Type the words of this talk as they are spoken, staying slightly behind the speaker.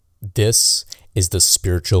This is the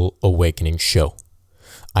Spiritual Awakening Show.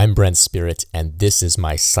 I'm Brent Spirit, and this is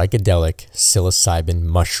my psychedelic psilocybin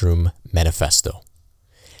mushroom manifesto.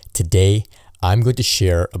 Today, I'm going to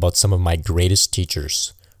share about some of my greatest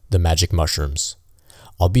teachers, the magic mushrooms.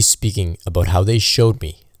 I'll be speaking about how they showed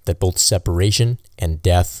me that both separation and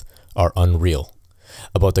death are unreal,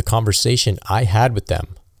 about the conversation I had with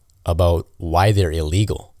them, about why they're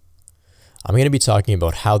illegal. I'm going to be talking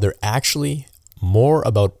about how they're actually more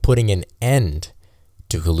about putting an end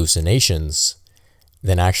to hallucinations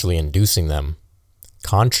than actually inducing them,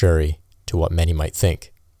 contrary to what many might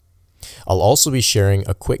think. I'll also be sharing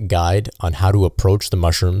a quick guide on how to approach the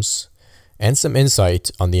mushrooms and some insight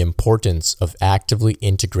on the importance of actively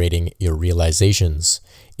integrating your realizations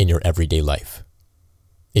in your everyday life.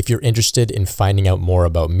 If you're interested in finding out more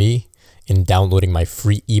about me, in downloading my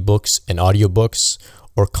free ebooks and audiobooks,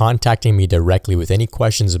 or contacting me directly with any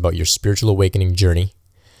questions about your spiritual awakening journey,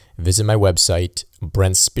 visit my website,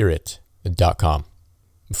 brentspirit.com.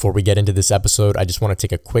 Before we get into this episode, I just want to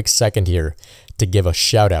take a quick second here to give a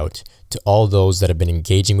shout out to all those that have been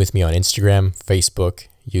engaging with me on Instagram, Facebook,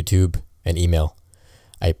 YouTube, and email.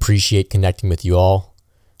 I appreciate connecting with you all.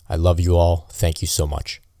 I love you all. Thank you so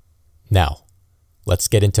much. Now, let's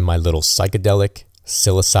get into my little psychedelic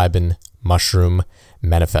psilocybin mushroom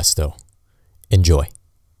manifesto. Enjoy.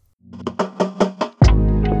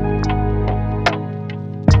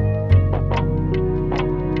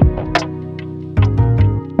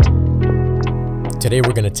 Today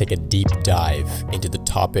we're going to take a deep dive into the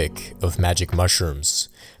topic of magic mushrooms,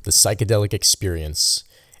 the psychedelic experience,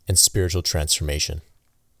 and spiritual transformation.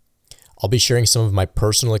 I'll be sharing some of my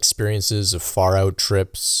personal experiences of far-out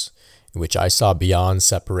trips in which I saw beyond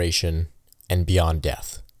separation and beyond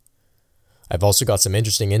death. I've also got some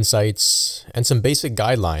interesting insights and some basic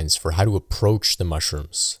guidelines for how to approach the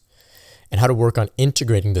mushrooms and how to work on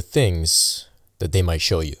integrating the things that they might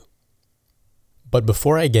show you. But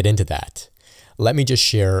before I get into that, let me just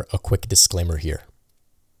share a quick disclaimer here.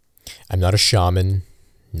 I'm not a shaman,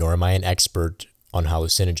 nor am I an expert on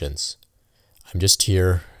hallucinogens. I'm just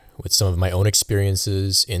here with some of my own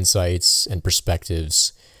experiences, insights, and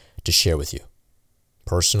perspectives to share with you.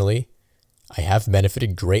 Personally, I have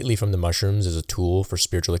benefited greatly from the mushrooms as a tool for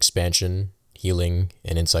spiritual expansion, healing,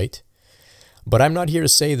 and insight. But I'm not here to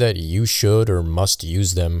say that you should or must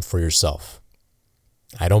use them for yourself.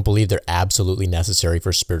 I don't believe they're absolutely necessary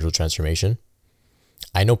for spiritual transformation.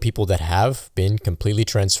 I know people that have been completely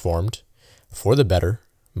transformed for the better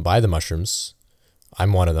by the mushrooms.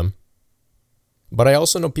 I'm one of them. But I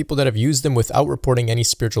also know people that have used them without reporting any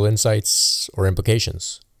spiritual insights or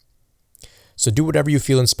implications. So do whatever you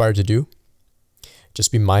feel inspired to do.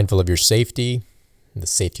 Just be mindful of your safety, the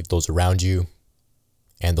safety of those around you,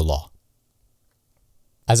 and the law.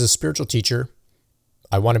 As a spiritual teacher,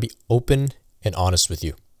 I want to be open and honest with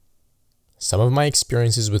you. Some of my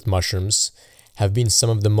experiences with mushrooms have been some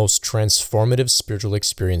of the most transformative spiritual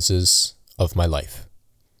experiences of my life.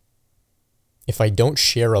 If I don't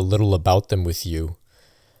share a little about them with you,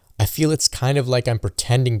 I feel it's kind of like I'm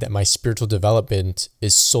pretending that my spiritual development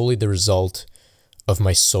is solely the result of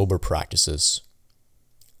my sober practices.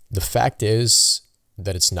 The fact is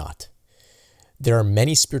that it's not. There are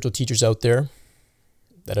many spiritual teachers out there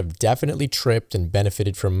that have definitely tripped and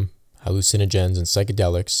benefited from hallucinogens and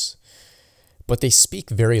psychedelics, but they speak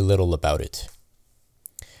very little about it.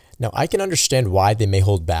 Now, I can understand why they may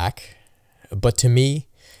hold back, but to me,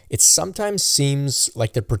 it sometimes seems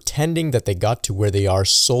like they're pretending that they got to where they are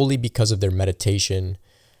solely because of their meditation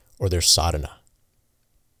or their sadhana.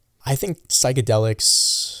 I think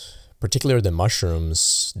psychedelics, particularly the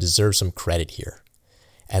mushrooms, deserve some credit here,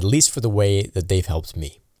 at least for the way that they've helped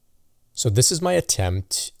me. So this is my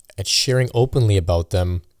attempt at sharing openly about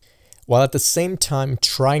them, while at the same time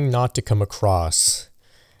trying not to come across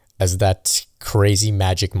as that crazy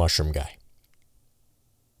magic mushroom guy.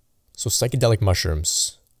 So psychedelic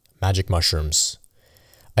mushrooms, magic mushrooms.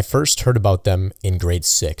 I first heard about them in grade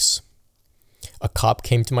 6. A cop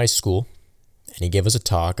came to my school and he gave us a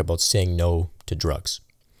talk about saying no to drugs.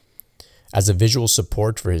 As a visual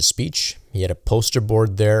support for his speech, he had a poster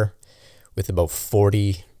board there with about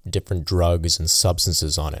 40 different drugs and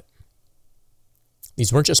substances on it.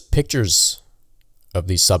 These weren't just pictures of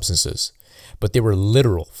these substances, but they were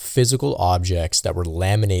literal physical objects that were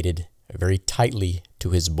laminated very tightly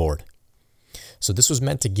to his board. So this was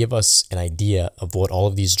meant to give us an idea of what all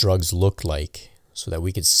of these drugs looked like so that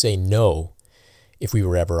we could say no if we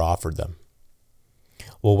were ever offered them.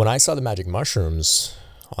 Well, when I saw the magic mushrooms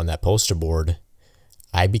on that poster board,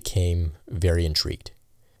 I became very intrigued.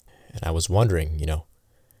 And I was wondering,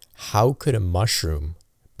 how could a mushroom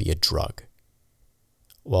be a drug?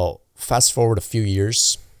 Well, fast forward a few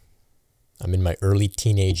years. I'm in my early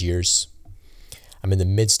teenage years. I'm in the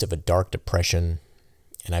midst of a dark depression,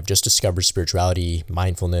 and I've just discovered spirituality,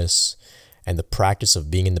 mindfulness, and the practice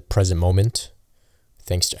of being in the present moment,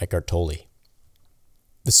 thanks to Eckhart Tolle.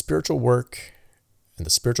 The spiritual work and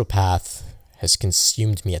the spiritual path has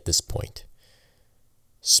consumed me at this point.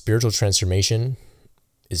 Spiritual transformation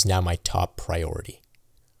is now my top priority.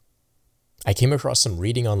 I came across some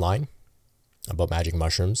reading online about magic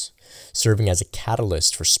mushrooms, serving as a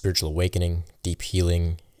catalyst for spiritual awakening, deep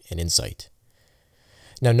healing, and insight.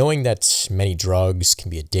 Now, knowing that many drugs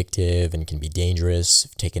can be addictive and can be dangerous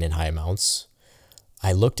if taken in high amounts,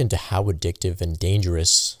 I looked into how addictive and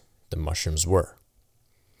dangerous the mushrooms were.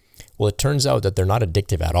 Well, it turns out that they're not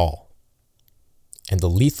addictive at all. And the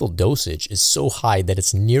lethal dosage is so high that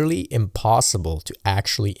it's nearly impossible to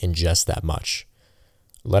actually ingest that much,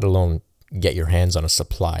 let alone get your hands on a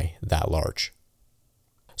supply that large.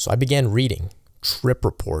 So I began reading trip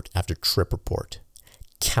report after trip report.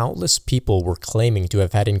 Countless people were claiming to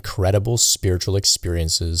have had incredible spiritual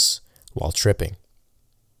experiences while tripping.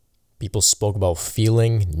 People spoke about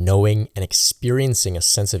feeling, knowing, and experiencing a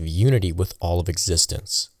sense of unity with all of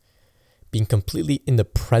existence. Being completely in the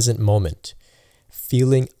present moment,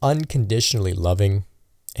 feeling unconditionally loving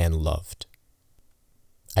and loved.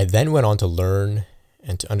 I then went on to learn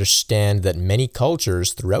and to understand that many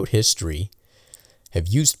cultures throughout history have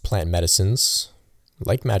used plant medicines,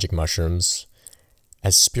 like magic mushrooms,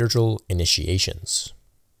 as spiritual initiations.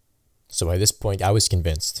 So by this point, I was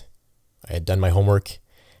convinced. I had done my homework,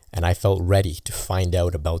 and I felt ready to find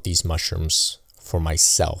out about these mushrooms for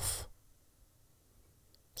myself.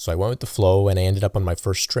 So I went with the flow, and I ended up on my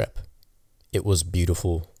first trip. It was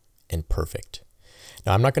beautiful and perfect.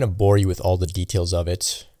 Now, I'm not going to bore you with all the details of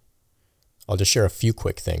it. I'll just share a few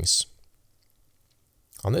quick things.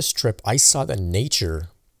 On this trip, I saw that nature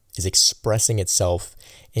is expressing itself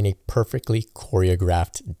in a perfectly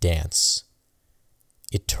choreographed dance,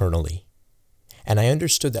 eternally. And I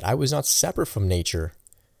understood that I was not separate from nature,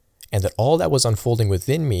 and that all that was unfolding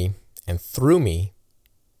within me and through me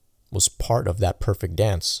was part of that perfect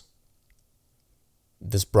dance.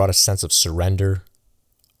 This brought a sense of surrender,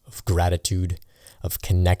 of gratitude, of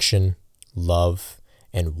connection, love,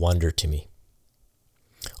 and wonder to me.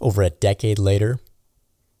 Over a decade later,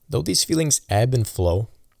 though these feelings ebb and flow,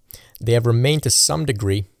 they have remained to some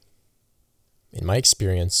degree, in my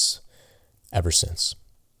experience, ever since.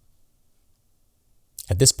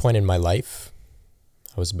 At this point in my life,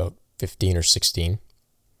 I was about 15 or 16,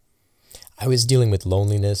 I was dealing with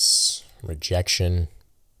loneliness, rejection,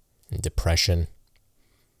 and depression.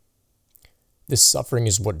 This suffering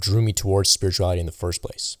is what drew me towards spirituality in the first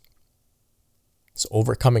place. So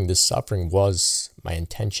overcoming this suffering was my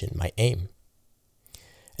intention, my aim.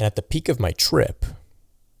 And at the peak of my trip,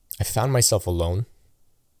 I found myself alone,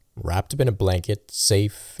 wrapped up in a blanket,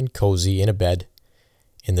 safe and cozy in a bed,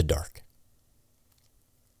 in the dark.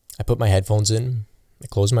 I put my headphones in, I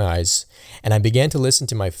closed my eyes, and I began to listen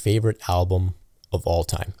to my favorite album of all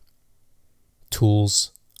time,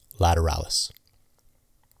 Tool's Lateralis.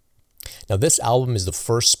 Now, this album is the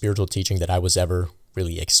first spiritual teaching that I was ever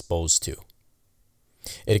really exposed to.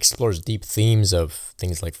 It explores deep themes of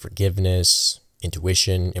things like forgiveness,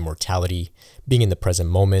 intuition, immortality, being in the present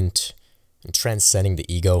moment, and transcending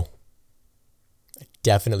the ego. I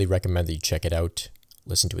definitely recommend that you check it out.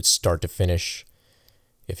 Listen to it start to finish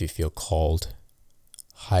if you feel called.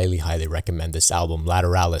 Highly, highly recommend this album,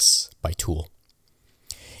 Lateralis by Tool.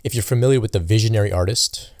 If you're familiar with the visionary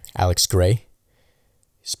artist, Alex Grey,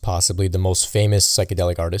 he's possibly the most famous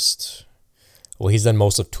psychedelic artist. Well, he's done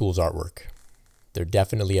most of Tool's artwork. They're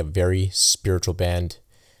definitely a very spiritual band.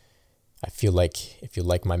 I feel like if you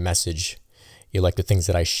like my message, you like the things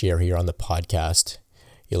that I share here on the podcast,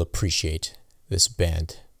 you'll appreciate this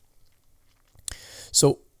band.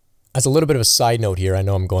 So, as a little bit of a side note here, I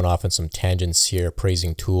know I'm going off on some tangents here,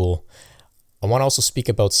 praising Tool. I want to also speak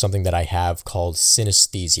about something that I have called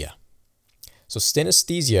synesthesia. So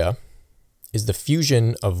synesthesia is the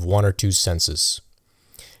fusion of one or two senses.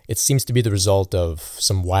 It seems to be the result of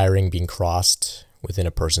some wiring being crossed within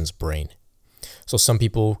a person's brain. So some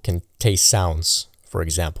people can taste sounds, for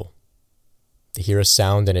example. They hear a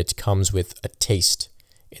sound and it comes with a taste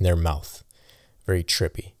in their mouth. Very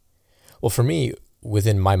trippy. Well, for me,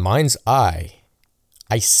 within my mind's eye,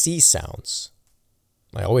 I see sounds.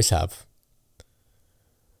 I always have.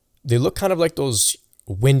 They look kind of like those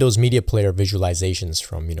Windows Media Player visualizations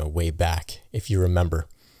from, way back, if you remember.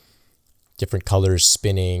 Different colors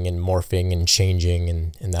spinning and morphing and changing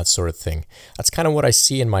and that sort of thing. That's kind of what I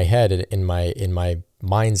see in my head, in my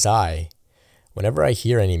mind's eye, Whenever I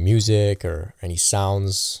hear any music or any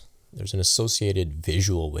sounds, there's an associated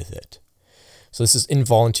visual with it. So this is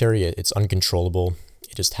involuntary, it's uncontrollable,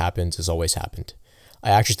 it just happens, it's always happened. I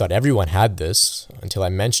actually thought everyone had this until I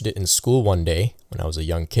mentioned it in school one day when I was a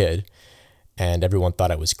young kid, and everyone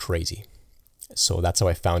thought I was crazy. So that's how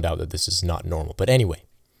I found out that this is not normal. But anyway,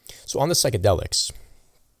 so on the psychedelics,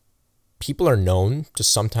 people are known to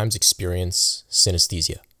sometimes experience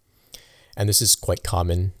synesthesia. And this is quite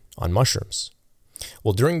common on mushrooms.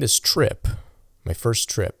 Well, during this trip, my first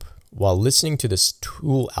trip, while listening to this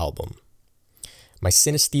Tool album, my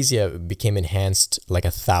synesthesia became enhanced like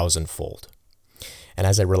 1,000-fold. And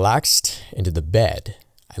as I relaxed into the bed,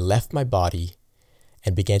 I left my body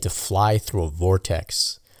and began to fly through a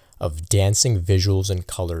vortex of dancing visuals and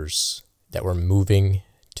colors that were moving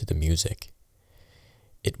to the music.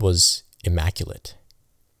 It was immaculate.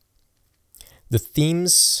 The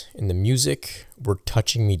themes in the music were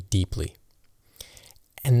touching me deeply.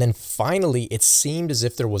 And then finally, it seemed as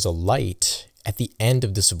if there was a light at the end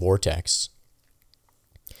of this vortex.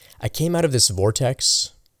 I came out of this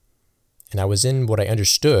vortex, and I was in what I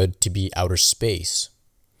understood to be outer space.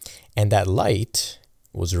 And that light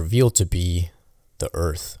was revealed to be the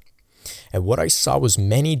earth. And what I saw was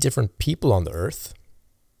many different people on the earth,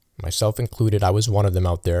 myself included. I was one of them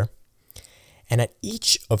out there. And at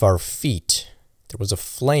each of our feet, there was a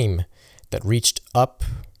flame that reached up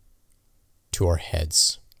to our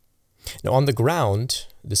heads. Now on the ground,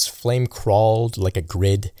 this flame crawled like a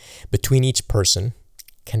grid between each person,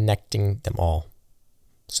 connecting them all.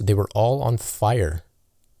 So they were all on fire.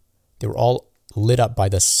 They were all lit up by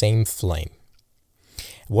the same flame.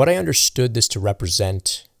 What I understood this to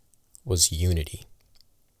represent was unity.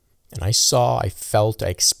 And I saw, I felt, I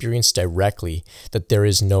experienced directly that there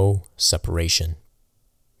is no separation,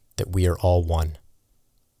 that we are all one.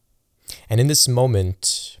 And in this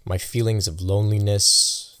moment, my feelings of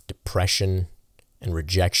loneliness, depression, and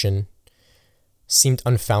rejection seemed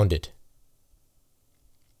unfounded.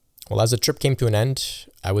 Well, as the trip came to an end,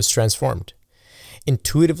 I was transformed.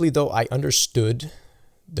 Intuitively, though, I understood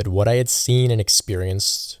that what I had seen and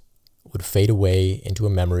experienced would fade away into a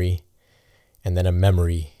memory, and then a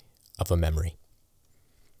memory of a memory.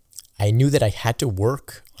 I knew that I had to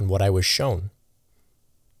work on what I was shown.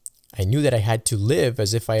 I knew that I had to live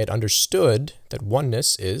as if I had understood that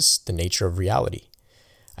oneness is the nature of reality.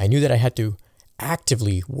 I knew that I had to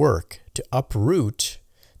actively work to uproot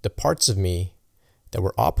the parts of me that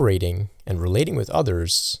were operating and relating with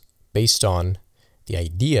others based on the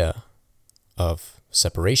idea of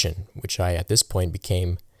separation, which I at this point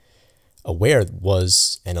became aware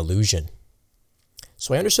was an illusion.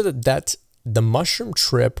 So I understood that the mushroom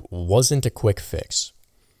trip wasn't a quick fix.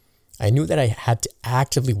 I knew that I had to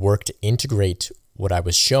actively work to integrate what I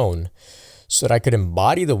was shown so that I could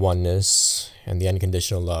embody the oneness and the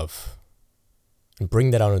unconditional love and bring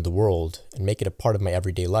that out into the world and make it a part of my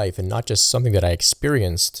everyday life and not just something that I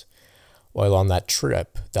experienced while on that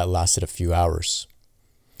trip that lasted a few hours.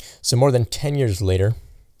 So more than 10 years later,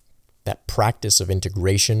 that practice of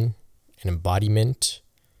integration and embodiment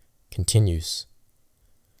continues.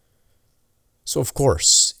 So of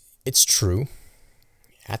course, it's true.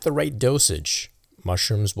 At the right dosage,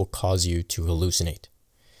 mushrooms will cause you to hallucinate.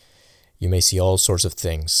 You may see all sorts of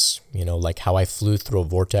things, like how I flew through a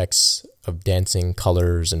vortex of dancing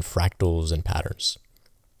colors and fractals and patterns.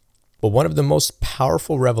 But one of the most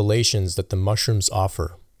powerful revelations that the mushrooms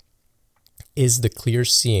offer is the clear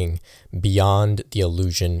seeing beyond the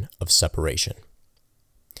illusion of separation.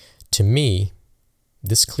 To me,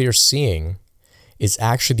 this clear seeing is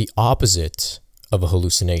actually the opposite of a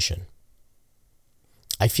hallucination.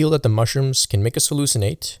 I feel that the mushrooms can make us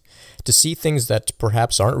hallucinate to see things that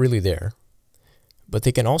perhaps aren't really there, but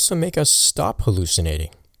they can also make us stop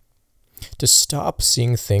hallucinating, to stop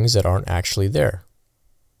seeing things that aren't actually there,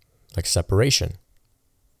 like separation.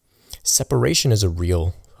 Separation is a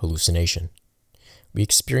real hallucination. We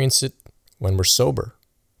experience it when we're sober.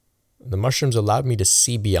 The mushrooms allowed me to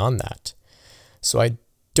see beyond that. So I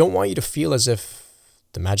don't want you to feel as if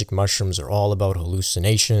the magic mushrooms are all about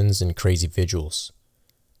hallucinations and crazy visuals.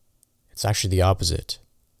 It's actually the opposite.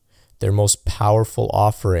 Their most powerful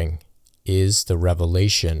offering is the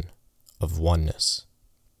revelation of oneness.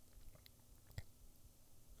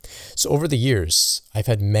 So over the years, I've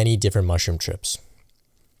had many different mushroom trips.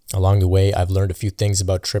 Along the way, I've learned a few things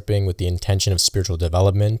about tripping with the intention of spiritual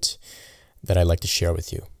development that I'd like to share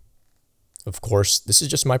with you. Of course, this is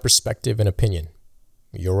just my perspective and opinion.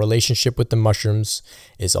 Your relationship with the mushrooms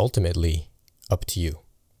is ultimately up to you.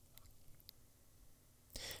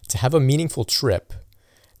 To have a meaningful trip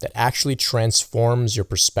that actually transforms your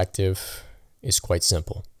perspective is quite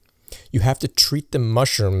simple. You have to treat the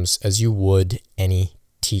mushrooms as you would any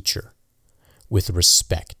teacher, with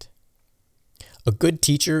respect. A good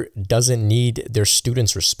teacher doesn't need their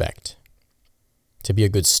students' respect. To be a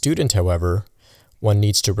good student, however, one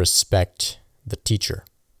needs to respect the teacher.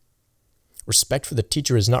 Respect for the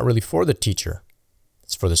teacher is not really for the teacher,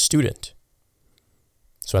 it's for the student.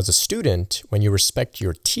 So as a student, when you respect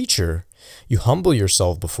your teacher, you humble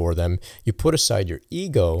yourself before them, you put aside your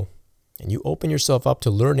ego, and you open yourself up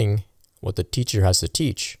to learning what the teacher has to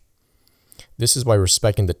teach. This is why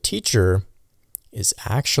respecting the teacher is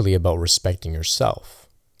actually about respecting yourself.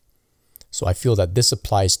 So I feel that this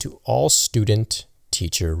applies to all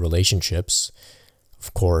student-teacher relationships,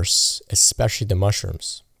 of course, especially the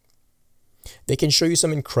mushrooms. They can show you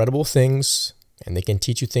some incredible things, and they can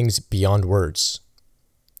teach you things beyond words.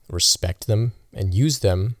 Respect them and use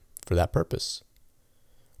them for that purpose.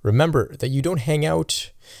 Remember that you don't hang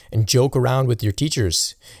out and joke around with your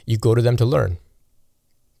teachers. You go to them to learn.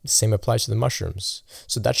 The same applies to the mushrooms.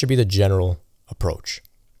 So that should be the general approach.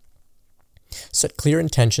 Set clear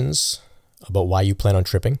intentions about why you plan on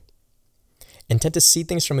tripping. Intend to see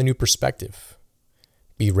things from a new perspective.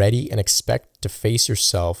 Be ready and expect to face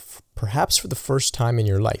yourself, perhaps for the first time in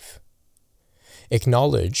your life.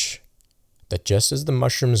 Acknowledge that just as the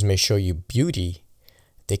mushrooms may show you beauty,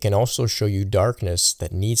 they can also show you darkness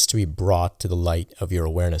that needs to be brought to the light of your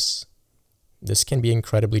awareness. This can be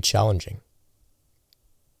incredibly challenging.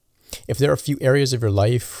 If there are a few areas of your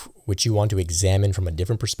life which you want to examine from a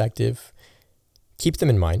different perspective, keep them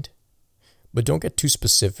in mind, but don't get too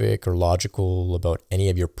specific or logical about any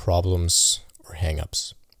of your problems or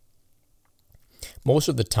hang-ups. Most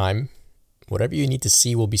of the time, whatever you need to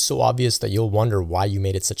see will be so obvious that you'll wonder why you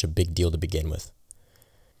made it such a big deal to begin with.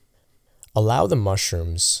 Allow the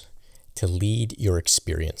mushrooms to lead your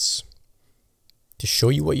experience, to show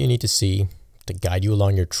you what you need to see, to guide you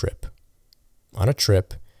along your trip. On a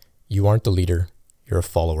trip, you aren't the leader, you're a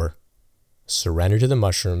follower. Surrender to the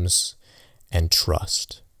mushrooms and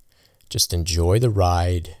trust. Just enjoy the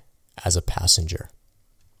ride as a passenger.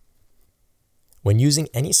 When using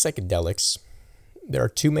any psychedelics, there are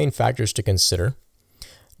two main factors to consider,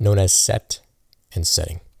 known as set and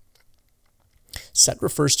setting. Set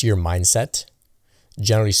refers to your mindset.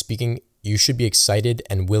 Generally speaking, you should be excited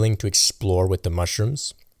and willing to explore with the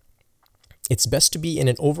mushrooms. It's best to be in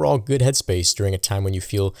an overall good headspace during a time when you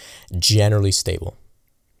feel generally stable.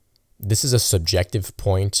 This is a subjective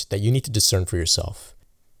point that you need to discern for yourself.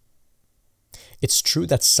 It's true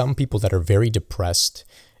that some people that are very depressed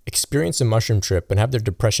experience a mushroom trip and have their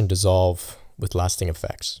depression dissolve with lasting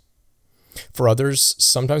effects. For others,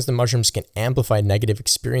 sometimes the mushrooms can amplify negative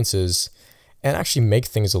experiences and actually make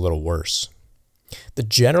things a little worse. The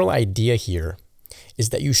general idea here is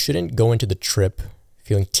that you shouldn't go into the trip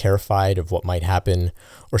feeling terrified of what might happen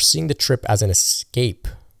or seeing the trip as an escape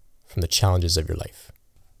from the challenges of your life.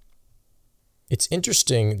 It's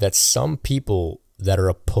interesting that some people that are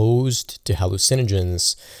opposed to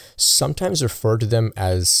hallucinogens sometimes refer to them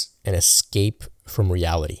as an escape from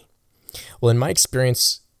reality. Well, in my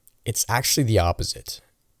experience, it's actually the opposite.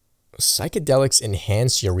 Psychedelics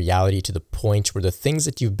enhance your reality to the point where the things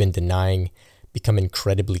that you've been denying become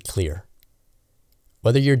incredibly clear.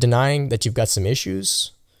 Whether you're denying that you've got some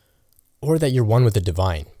issues or that you're one with the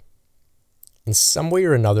divine, in some way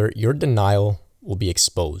or another, your denial will be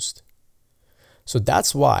exposed. So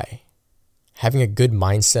that's why having a good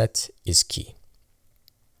mindset is key.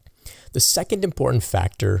 The second important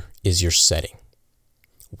factor is your setting.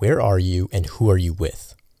 Where are you and who are you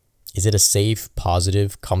with? Is it a safe,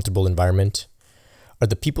 positive, comfortable environment? Are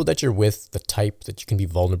the people that you're with the type that you can be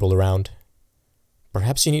vulnerable around?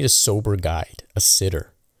 Perhaps you need a sober guide, a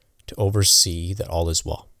sitter, to oversee that all is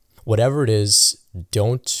well. Whatever it is,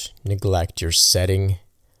 don't neglect your setting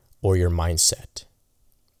or your mindset.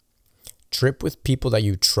 Trip with people that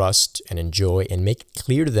you trust and enjoy and make it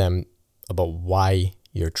clear to them about why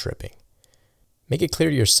you're tripping. Make it clear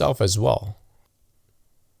to yourself as well.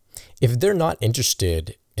 If they're not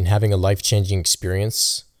interested in having a life-changing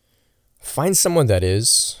experience, find someone that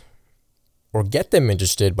is, or get them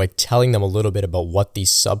interested by telling them a little bit about what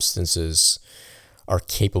these substances are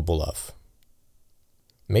capable of.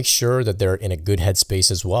 Make sure that they're in a good headspace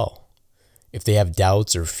as well. If they have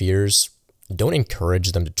doubts or fears, don't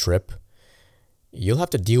encourage them to trip. You'll have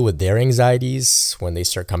to deal with their anxieties when they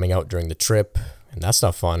start coming out during the trip, and that's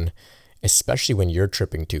not fun, especially when you're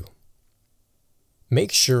tripping too.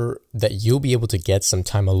 Make sure that you'll be able to get some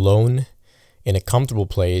time alone in a comfortable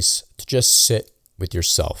place to just sit with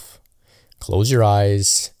yourself. Close your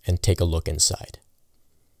eyes and take a look inside.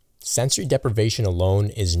 Sensory deprivation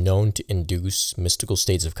alone is known to induce mystical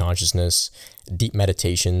states of consciousness, deep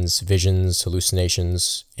meditations, visions,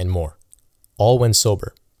 hallucinations, and more, all when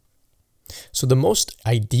sober. So the most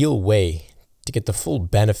ideal way to get the full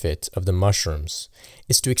benefit of the mushrooms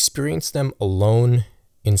is to experience them alone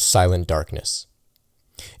in silent darkness.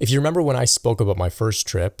 If you remember when I spoke about my first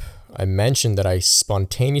trip, I mentioned that I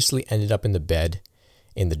spontaneously ended up in the bed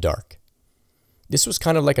in the dark. This was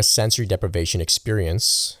kind of like a sensory deprivation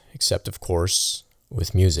experience, except of course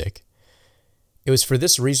with music. It was for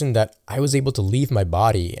this reason that I was able to leave my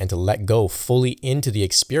body and to let go fully into the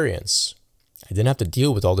experience. I didn't have to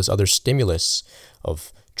deal with all this other stimulus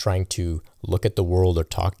of trying to look at the world or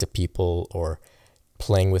talk to people or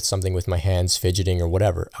playing with something with my hands, fidgeting or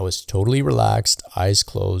whatever. I was totally relaxed, eyes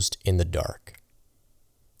closed, in the dark.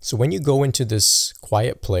 So when you go into this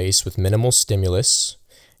quiet place with minimal stimulus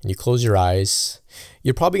and you close your eyes,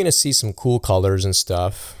 you're probably going to see some cool colors and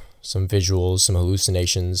stuff, some visuals, some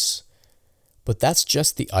hallucinations, but that's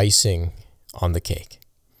just the icing on the cake.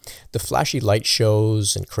 The flashy light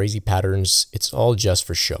shows and crazy patterns, it's all just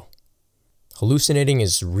for show. Hallucinating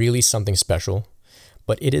is really something special,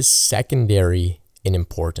 but it is secondary in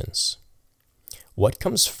importance. What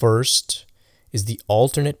comes first is the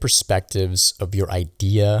alternate perspectives of your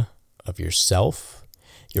idea of yourself,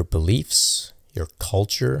 your beliefs, your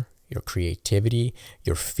culture, your creativity,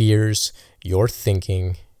 your fears, your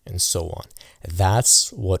thinking, and so on.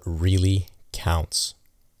 That's what really counts.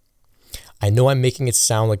 I know I'm making it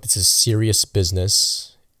sound like this is serious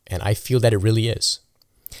business, and I feel that it really is.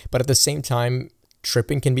 But at the same time,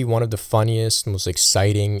 tripping can be one of the funniest, most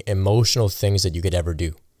exciting, emotional things that you could ever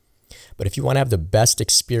do. But if you want to have the best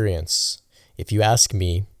experience, if you ask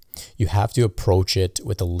me, you have to approach it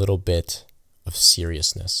with a little bit of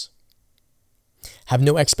seriousness. Have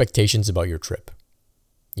no expectations about your trip.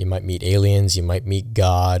 You might meet aliens, you might meet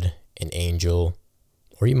God, an angel,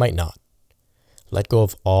 or you might not. Let go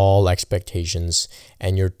of all expectations,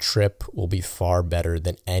 and your trip will be far better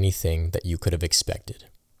than anything that you could have expected.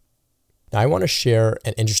 Now, I want to share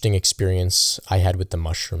an interesting experience I had with the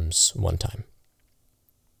mushrooms one time.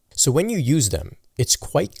 So when you use them, it's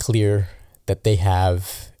quite clear that they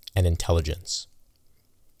have an intelligence.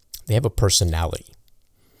 They have a personality.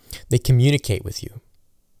 They communicate with you,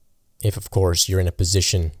 if of course you're in a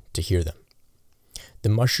position to hear them. The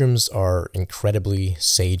mushrooms are incredibly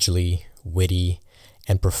sagely, witty,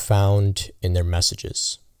 and profound in their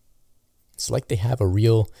messages. It's like they have a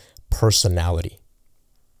real personality.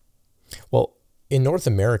 Well, in North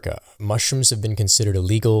America, mushrooms have been considered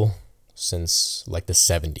illegal since like the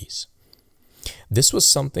 70s. This was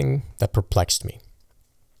something that perplexed me.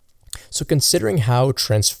 So considering how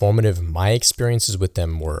transformative my experiences with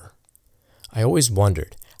them were, I always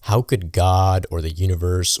wondered, how could God or the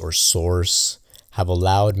universe or source have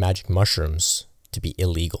allowed magic mushrooms to be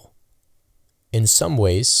illegal? In some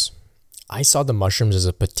ways, I saw the mushrooms as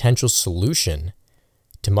a potential solution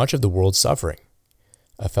to much of the world's suffering.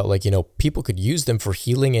 I felt like, people could use them for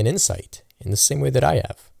healing and insight in the same way that I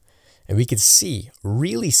have. And we could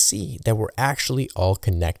really see that we're actually all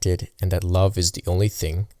connected and that love is the only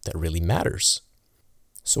thing that really matters.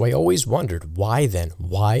 So I always wondered,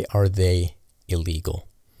 why are they illegal?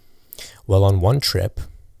 Well, on one trip,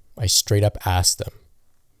 I straight up asked them,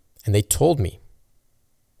 and they told me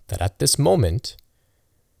that at this moment,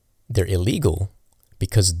 they're illegal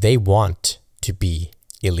because they want to be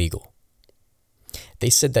illegal. They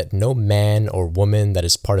said that no man or woman that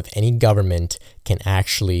is part of any government can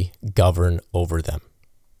actually govern over them.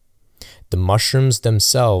 The mushrooms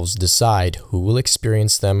themselves decide who will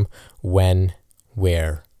experience them, when,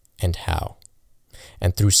 where, and how.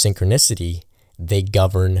 And through synchronicity, they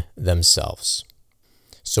govern themselves.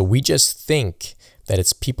 So we just think that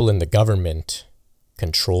it's people in the government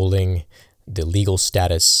controlling the legal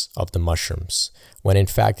status of the mushrooms, when in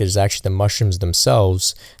fact it is actually the mushrooms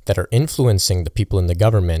themselves that are influencing the people in the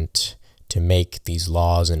government to make these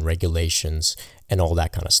laws and regulations and all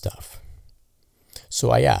that kind of stuff. So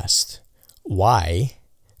I asked, why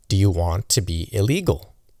do you want to be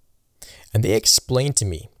illegal? And they explained to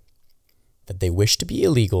me that they wish to be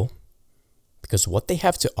illegal because what they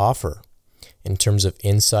have to offer in terms of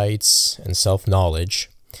insights and self-knowledge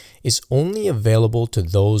is only available to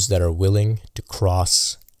those that are willing to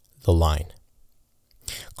cross the line.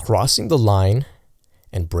 Crossing the line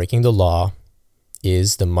and breaking the law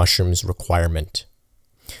is the mushroom's requirement.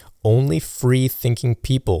 Only free-thinking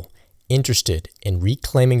people interested in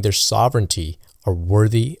reclaiming their sovereignty are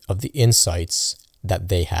worthy of the insights that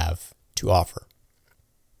they have to offer.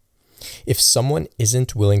 If someone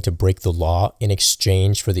isn't willing to break the law in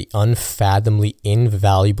exchange for the unfathomably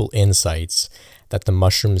invaluable insights, that the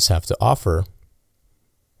mushrooms have to offer,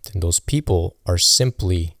 then those people are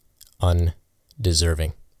simply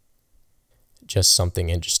undeserving. Just something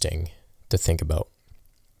interesting to think about.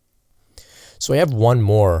 So I have one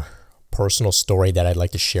more personal story that I'd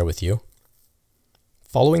like to share with you.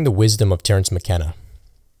 Following the wisdom of Terence McKenna,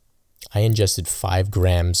 I ingested 5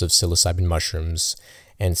 grams of psilocybin mushrooms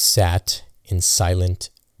and sat in silent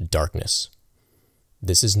darkness.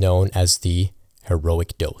 This is known as the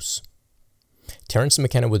heroic dose. Terence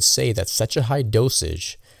McKenna would say that such a high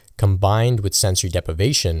dosage, combined with sensory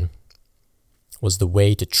deprivation, was the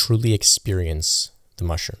way to truly experience the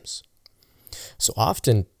mushrooms. So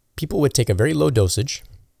often, people would take a very low dosage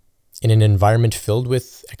in an environment filled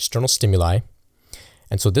with external stimuli,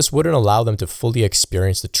 and so this wouldn't allow them to fully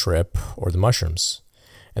experience the trip or the mushrooms.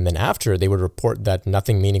 And then after, they would report that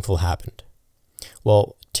nothing meaningful happened.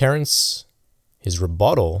 Well, Terence, his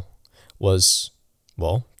rebuttal was,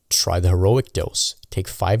 try the heroic dose. Take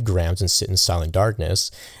 5 grams and sit in silent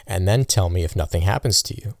darkness, and then tell me if nothing happens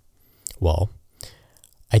to you. Well,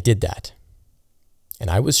 I did that. And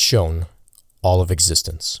I was shown all of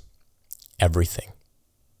existence. Everything.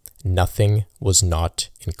 Nothing was not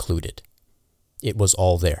included. It was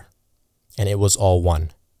all there. And it was all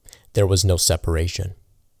one. There was no separation.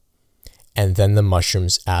 And then the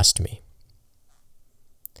mushrooms asked me,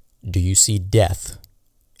 "Do you see death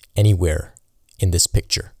anywhere in this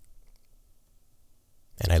picture?"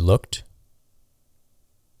 And I looked,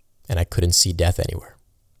 and I couldn't see death anywhere.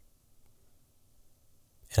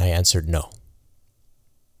 And I answered no.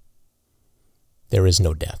 There is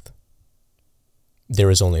no death. There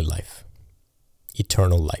is only life.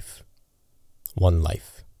 Eternal life. One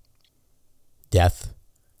life. Death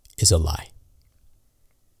is a lie.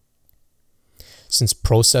 Since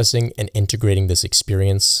processing and integrating this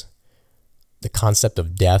experience, the concept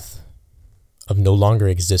of death, of no longer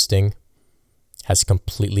existing, has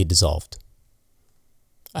completely dissolved.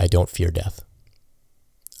 I don't fear death.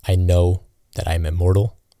 I know that I am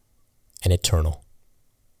immortal and eternal,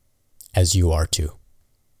 as you are too.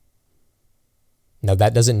 Now,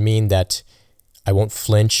 that doesn't mean that I won't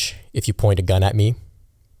flinch if you point a gun at me.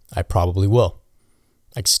 I probably will.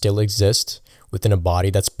 I still exist within a body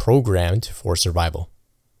that's programmed for survival.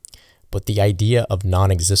 But the idea of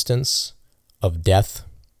non-existence, of death,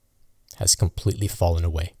 has completely fallen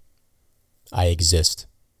away. I exist.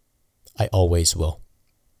 I always will.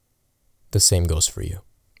 The same goes for you.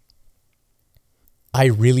 I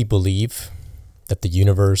really believe that the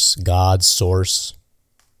universe, God, source,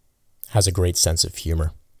 has a great sense of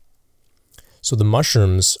humor. So the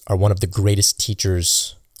mushrooms are one of the greatest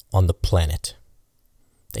teachers on the planet.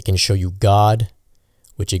 They can show you God,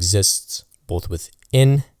 which exists both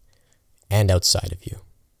within and outside of you.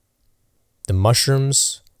 The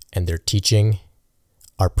mushrooms and their teaching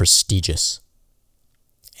are prestigious.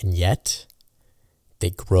 And yet, they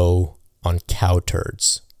grow on cow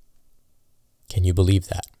turds. Can you believe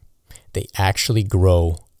that? They actually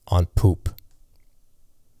grow on poop.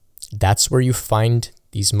 That's where you find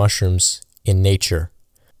these mushrooms in nature.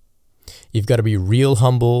 You've got to be real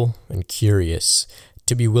humble and curious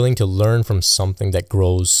to be willing to learn from something that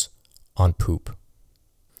grows on poop.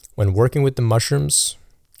 When working with the mushrooms,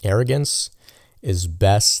 arrogance is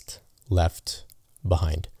best left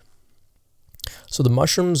behind. So the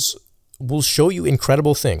mushrooms will show you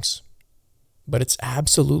incredible things, but it's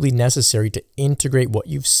absolutely necessary to integrate what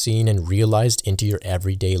you've seen and realized into your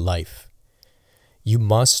everyday life. You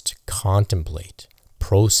must contemplate,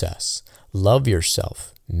 process, love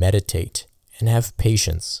yourself, meditate, and have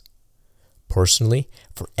patience. Personally,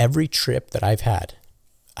 for every trip that I've had,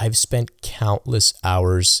 I've spent countless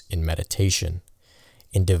hours in meditation,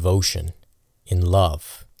 in devotion, in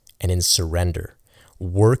love, and in surrender,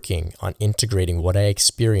 working on integrating what I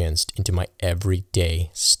experienced into my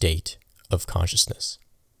everyday state of consciousness.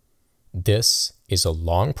 This is a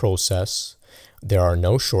long process. There are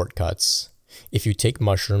no shortcuts. If you take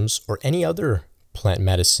mushrooms or any other plant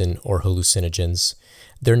medicine or hallucinogens,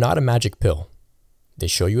 they're not a magic pill. They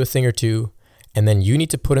show you a thing or two, and then you need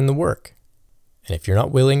to put in the work. And if you're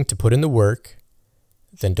not willing to put in the work,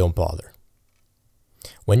 then don't bother.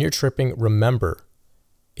 When you're tripping, remember,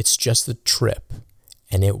 it's just a trip,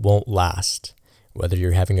 and it won't last. Whether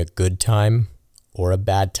you're having a good time or a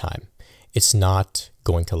bad time, it's not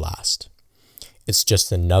going to last. It's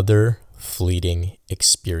just another fleeting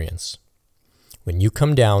experience. When you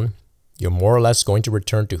come down, you're more or less going to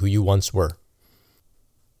return to who you once were.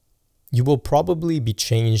 You will probably be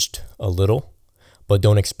changed a little, but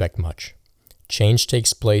don't expect much. Change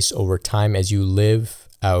takes place over time as you live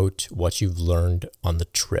out what you've learned on the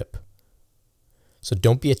trip. So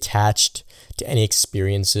don't be attached to any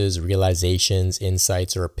experiences, realizations,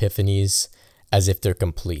 insights, or epiphanies as if they're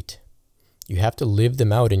complete. You have to live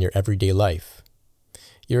them out in your everyday life.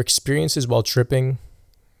 Your experiences while tripping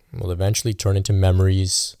will eventually turn into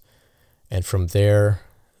memories, and from there,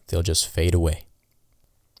 they'll just fade away.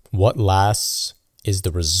 What lasts is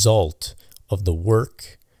the result of the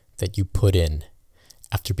work that you put in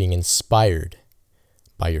after being inspired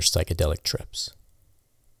by your psychedelic trips.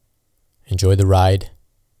 Enjoy the ride.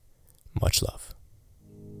 Much love.